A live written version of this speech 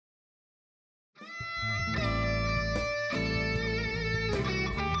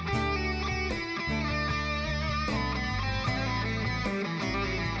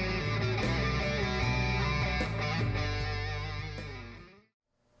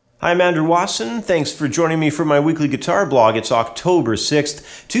Hi, I'm Andrew Wasson. Thanks for joining me for my weekly guitar blog. It's October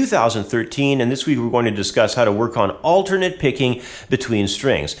 6th, 2013, and this week we're going to discuss how to work on alternate picking between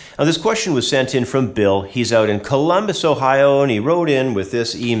strings. Now, this question was sent in from Bill. He's out in Columbus, Ohio, and he wrote in with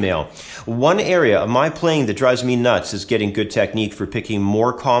this email. One area of my playing that drives me nuts is getting good technique for picking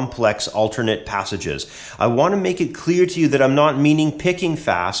more complex alternate passages. I want to make it clear to you that I'm not meaning picking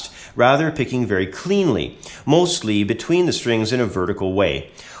fast, rather picking very cleanly, mostly between the strings in a vertical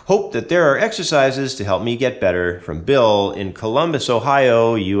way. Hope that there are exercises to help me get better, from Bill in Columbus,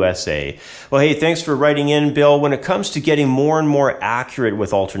 Ohio, USA. Well, hey, thanks for writing in, Bill. When it comes to getting more and more accurate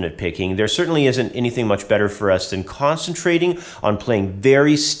with alternate picking, there certainly isn't anything much better for us than concentrating on playing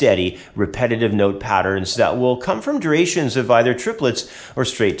very steady, repetitive note patterns that will come from durations of either triplets or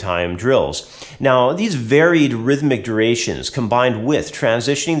straight time drills. Now, these varied rhythmic durations, combined with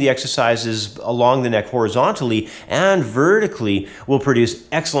transitioning the exercises along the neck horizontally and vertically, will produce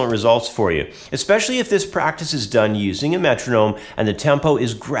excellent results for you, especially if this practice is done using a metronome and the tempo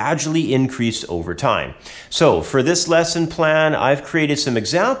is gradually increased over time. So for this lesson plan, I've created some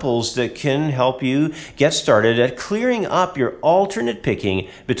examples that can help you get started at clearing up your alternate picking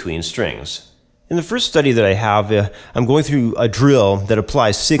between strings. In the first study that I have, I'm going through a drill that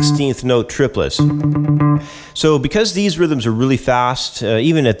applies 16th note triplets. So because these rhythms are really fast,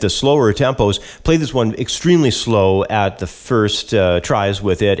 even at the slower tempos, play this one extremely slow at the first tries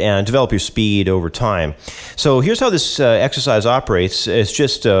with it and develop your speed over time. So here's how this exercise operates. It's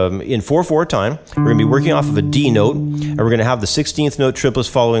just in 4/4 time. We're going to be working off of a D note, and we're going to have the 16th note triplets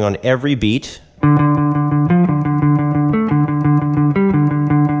following on every beat.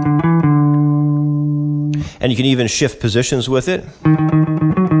 And you can even shift positions with it.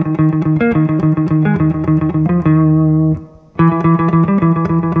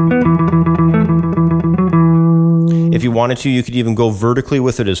 If you wanted to, you could even go vertically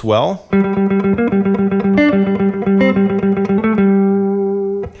with it as well.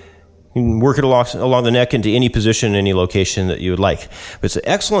 You can work it along the neck into any position, any location that you would like. But it's an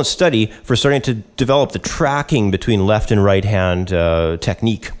excellent study for starting to develop the tracking between left and right hand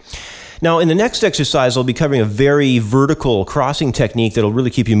technique. Now, in the next exercise, I'll be covering a very vertical crossing technique that'll really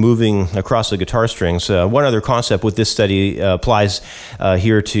keep you moving across the guitar strings. One other concept with this study applies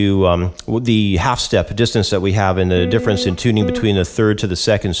here to the half-step distance that we have and the difference in tuning between the third to the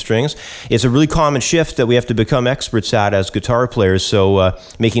second strings. It's a really common shift that we have to become experts at as guitar players, so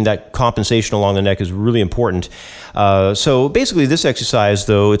making that compensation along the neck is really important. So basically this exercise,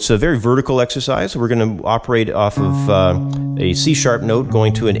 though, it's a very vertical exercise. We're going to operate off of a C-sharp note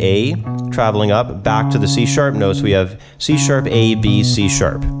going to an A, traveling up, back to the C-sharp notes. We have C-sharp, A, B,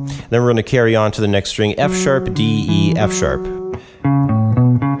 C-sharp. Then we're going to carry on to the next string, F-sharp, D, E, F-sharp.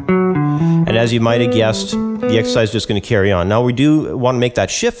 And as you might have guessed, the exercise is just going to carry on. Now we do want to make that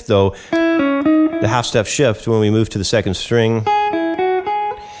shift, though, the half-step shift when we move to the second string.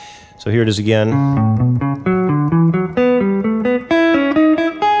 So here it is again.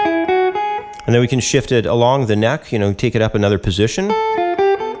 And then we can shift it along the neck, take it up another position.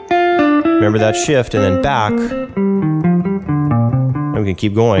 Remember that shift, and then back. And we can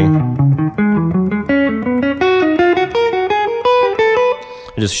keep going.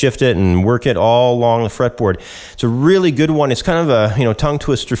 And just shift it and work it all along the fretboard. It's a really good one. It's kind of a tongue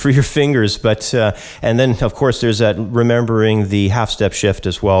twister for your fingers, but and then of course there's that remembering the half-step shift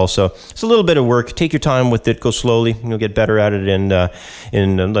as well. So it's a little bit of work. Take your time with it. Go slowly. You'll get better at it in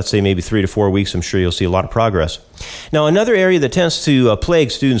let's say maybe 3 to 4 weeks. I'm sure you'll see a lot of progress. Now, another area that tends to plague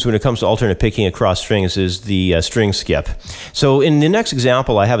students when it comes to alternate picking across strings is the string skip. So in the next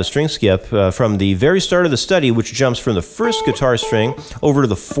example, I have a string skip from the very start of the study, which jumps from the first guitar string over to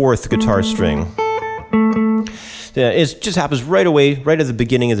the fourth guitar string. It just happens right away, right at the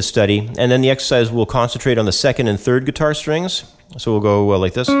beginning of the study, and then the exercise will concentrate on the second and third guitar strings. So we'll go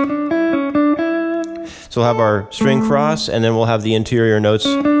like this. So we'll have our string cross, and then we'll have the interior notes.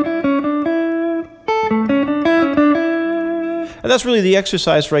 And that's really the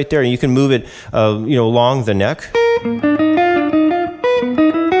exercise right there. You can move it, along the neck.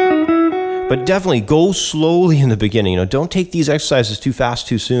 But definitely go slowly in the beginning. Don't take these exercises too fast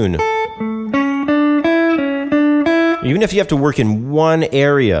too soon. Even if you have to work in one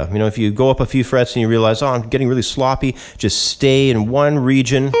area, if you go up a few frets and you realize, I'm getting really sloppy, just stay in one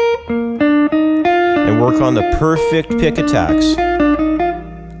region and work on the perfect pick attacks.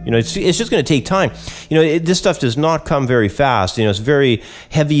 It's just going to take time. This stuff does not come very fast. It's very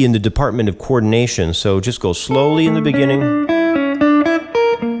heavy in the department of coordination. So just go slowly in the beginning.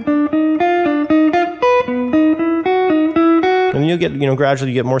 And then you'll get,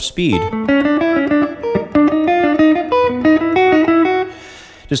 gradually get more speed.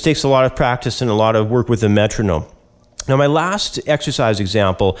 Just takes a lot of practice and a lot of work with the metronome. Now, my last exercise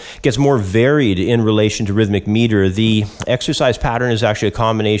example gets more varied in relation to rhythmic meter. The exercise pattern is actually a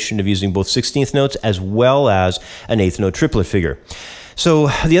combination of using both 16th notes as well as an 8th note triplet figure. So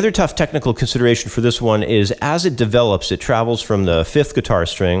the other tough technical consideration for this one is as it develops, it travels from the 5th guitar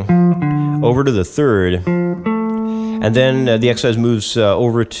string over to the 3rd, and then the exercise moves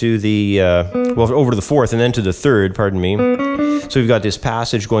over to the, over to the 4th and then to the 3rd, pardon me. So we've got this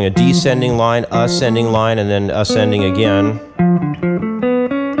passage going a descending line, ascending line, and then ascending again.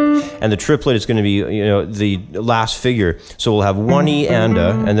 And the triplet is going to be, the last figure. So we'll have one E and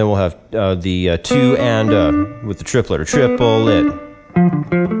a, and then we'll have the two and a with the triplet, or triplet.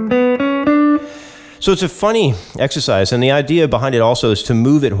 So it's a funny exercise, and the idea behind it also is to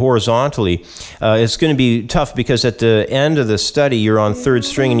move it horizontally. It's going to be tough because at the end of the study, you're on 3rd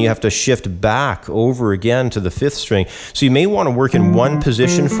string and you have to shift back over again to the 5th string. So you may want to work in one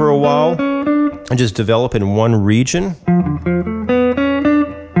position for a while and just develop in one region.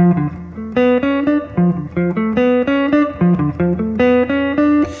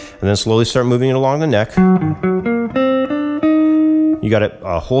 And then slowly start moving it along the neck. You got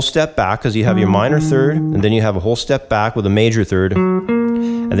a whole step back because you have your minor 3rd, and then you have a whole step back with a major 3rd,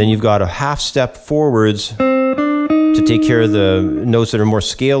 and then you've got a half step forwards to take care of the notes that are more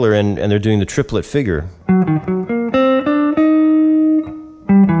scalar, and they're doing the triplet figure.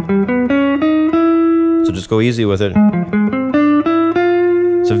 So just go easy with it.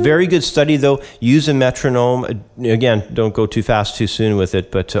 It's a very good study, though. Use a metronome. Again, don't go too fast too soon with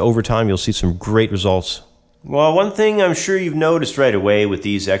it, but over time you'll see some great results. Well, one thing I'm sure you've noticed right away with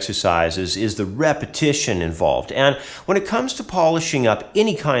these exercises is the repetition involved. And when it comes to polishing up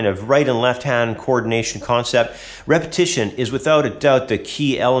any kind of right and left hand coordination concept, repetition is without a doubt the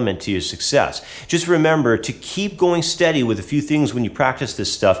key element to your success. Just remember to keep going steady with a few things when you practice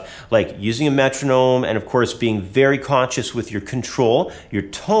this stuff, like using a metronome and, of course, being very conscious with your control, your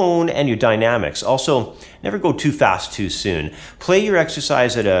tone, and your dynamics. Also, never go too fast too soon. Play your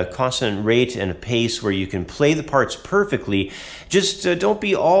exercise at a constant rate and a pace where you can play the parts perfectly. Just don't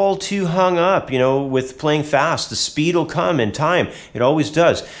be all too hung up, with playing fast. The speed will come in time. It always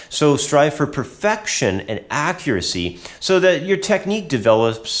does. So strive for perfection and accuracy so that your technique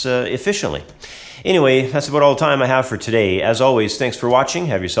develops efficiently. Anyway, that's about all the time I have for today. As always, thanks for watching.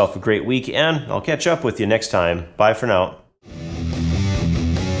 Have yourself a great week, and I'll catch up with you next time. Bye for now.